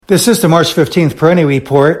This is the March 15th Peroni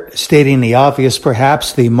report, stating the obvious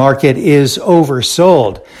perhaps: the market is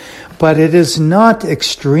oversold. But it is not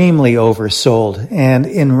extremely oversold. And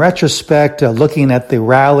in retrospect, looking at the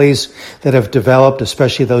rallies that have developed,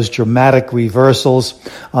 especially those dramatic reversals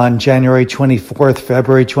on January 24th,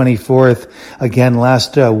 February 24th, again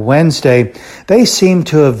last Wednesday, they seem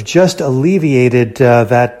to have just alleviated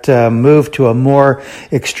that move to a more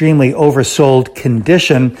extremely oversold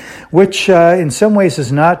condition, which in some ways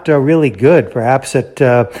is not really good. Perhaps it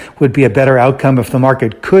would be a better outcome if the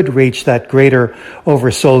market could reach that greater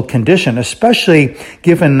oversold condition, especially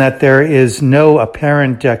given that there is no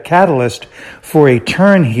apparent catalyst for a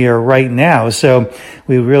turn here right now. So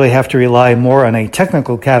we really have to rely more on a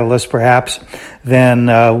technical catalyst, perhaps, than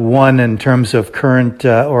one in terms of current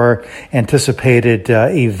or anticipated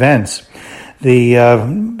events.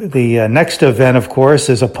 The next event, of course,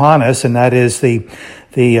 is upon us, and that is the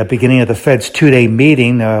beginning of the Fed's two-day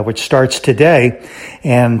meeting, which starts today.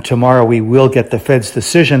 And tomorrow we will get the Fed's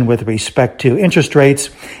decision with respect to interest rates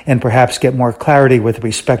and perhaps get more clarity with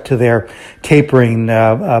respect to their tapering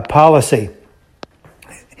policy.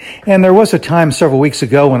 And there was a time several weeks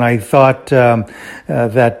ago when I thought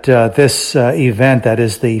that this event, that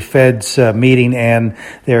is the Fed's meeting and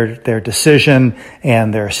their decision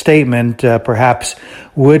and their statement, perhaps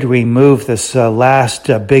would remove this last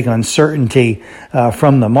big uncertainty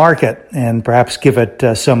from the market and perhaps give it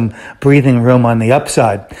some breathing room on the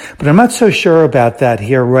upside. But I'm not so sure about that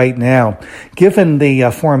here right now. Given the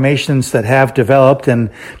formations that have developed, and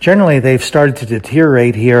generally they've started to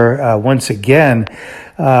deteriorate here once again,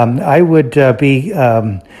 I would be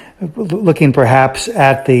looking perhaps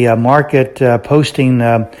at the market posting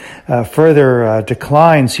further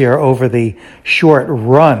declines here over the short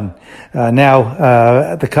run.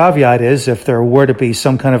 Now, the caveat is if there were to be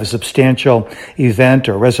some kind of a substantial event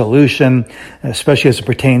or resolution, especially as it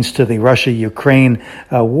pertains to the Russia-Ukraine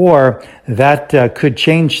war, that could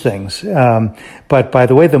change things. But by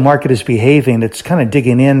the way the market is behaving, it's kind of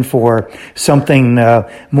digging in for something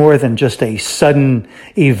more than just a sudden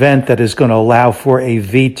event that is going to allow for a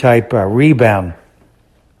V-type rebound.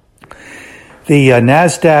 The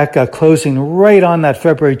NASDAQ closing right on that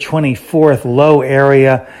February 24th low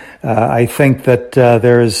area. I think that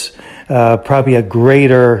there's probably a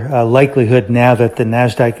greater likelihood now that the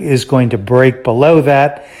NASDAQ is going to break below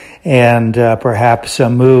that and perhaps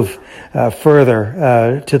move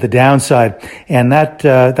further to the downside. And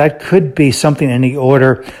that could be something in the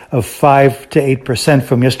order of 5 to 8%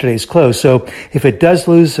 from yesterday's close. So if it does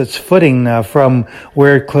lose its footing from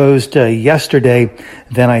where it closed yesterday,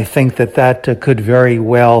 then I think that could very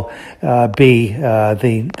well be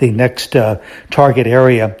the next target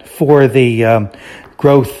area for the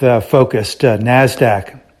growth-focused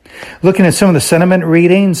NASDAQ. Looking at some of the sentiment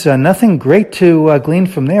readings, nothing great to glean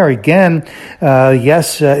from there. Again,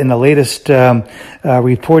 yes, in the latest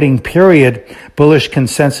reporting period, bullish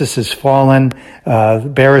consensus has fallen.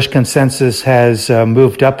 Bearish consensus has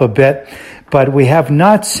moved up a bit. But we have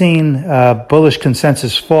not seen bullish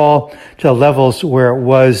consensus fall to the levels where it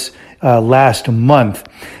was last month.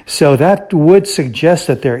 So that would suggest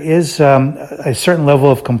that there is a certain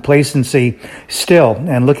level of complacency still.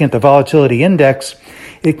 And looking at the volatility index,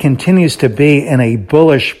 it continues to be in a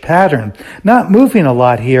bullish pattern, not moving a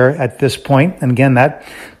lot here at this point. And again, that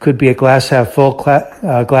could be a glass half full,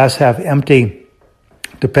 glass half empty,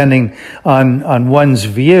 depending on one's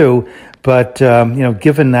view. But,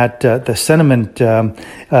 given that the sentiment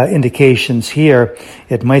indications here,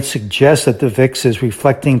 it might suggest that the VIX is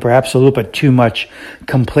reflecting perhaps a little bit too much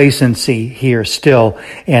complacency here still,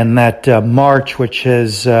 and that March, which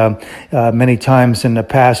has many times in the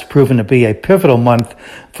past proven to be a pivotal month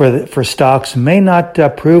for stocks, may not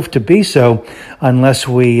prove to be so unless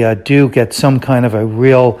we do get some kind of a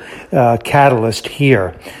real catalyst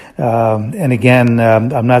here. And again,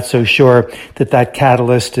 I'm not so sure that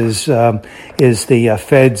catalyst is the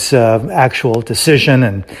Fed's actual decision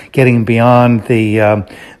and getting beyond the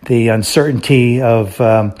uncertainty of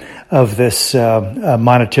this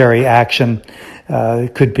monetary action.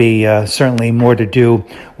 It could be certainly more to do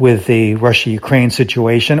with the Russia-Ukraine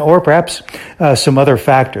situation or perhaps some other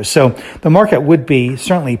factors. So the market would be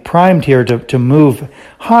certainly primed here to move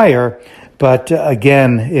higher. But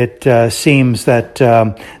again, it seems that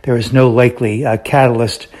there is no likely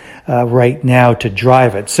catalyst right now to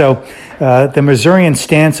drive it. So the Missourian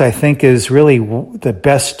stance, I think, is really the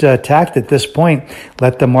best tact at this point.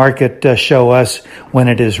 Let the market show us when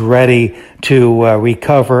it is ready to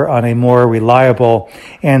recover on a more reliable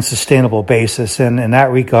and sustainable basis. And in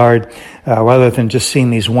that regard, rather than just seeing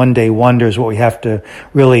these one-day wonders, what we have to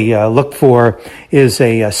really look for is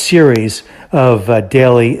a series of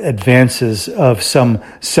daily advances of some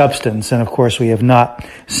substance. And of course, we have not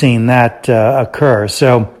seen that occur.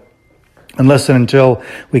 So unless and until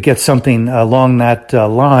we get something along that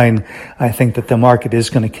line, I think that the market is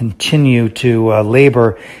going to continue to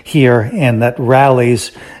labor here, and that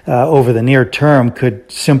rallies over the near term could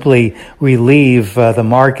simply relieve the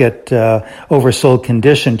market oversold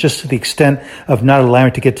condition, just to the extent of not allowing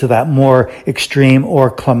it to get to that more extreme or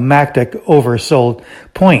climactic oversold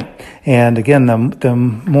point. And again, the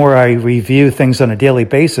more I review things on a daily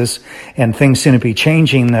basis, and things seem to be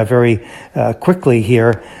changing very quickly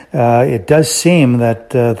here, it does seem that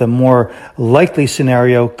the more likely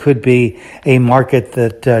scenario could be a market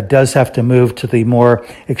that does have to move to the more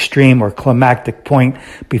extreme or climactic point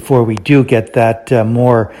before we do get that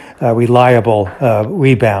more reliable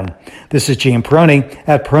rebound. This is Gene Peroni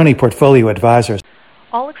at Peroni Portfolio Advisors.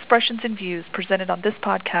 All expressions and views presented on this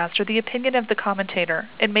podcast are the opinion of the commentator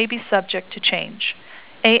and may be subject to change.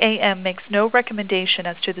 AAM makes no recommendation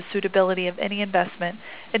as to the suitability of any investment.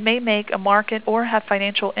 It may make a market or have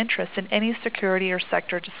financial interest in any security or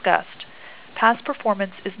sector discussed. Past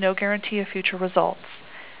performance is no guarantee of future results.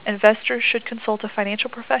 Investors should consult a financial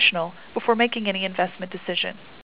professional before making any investment decision.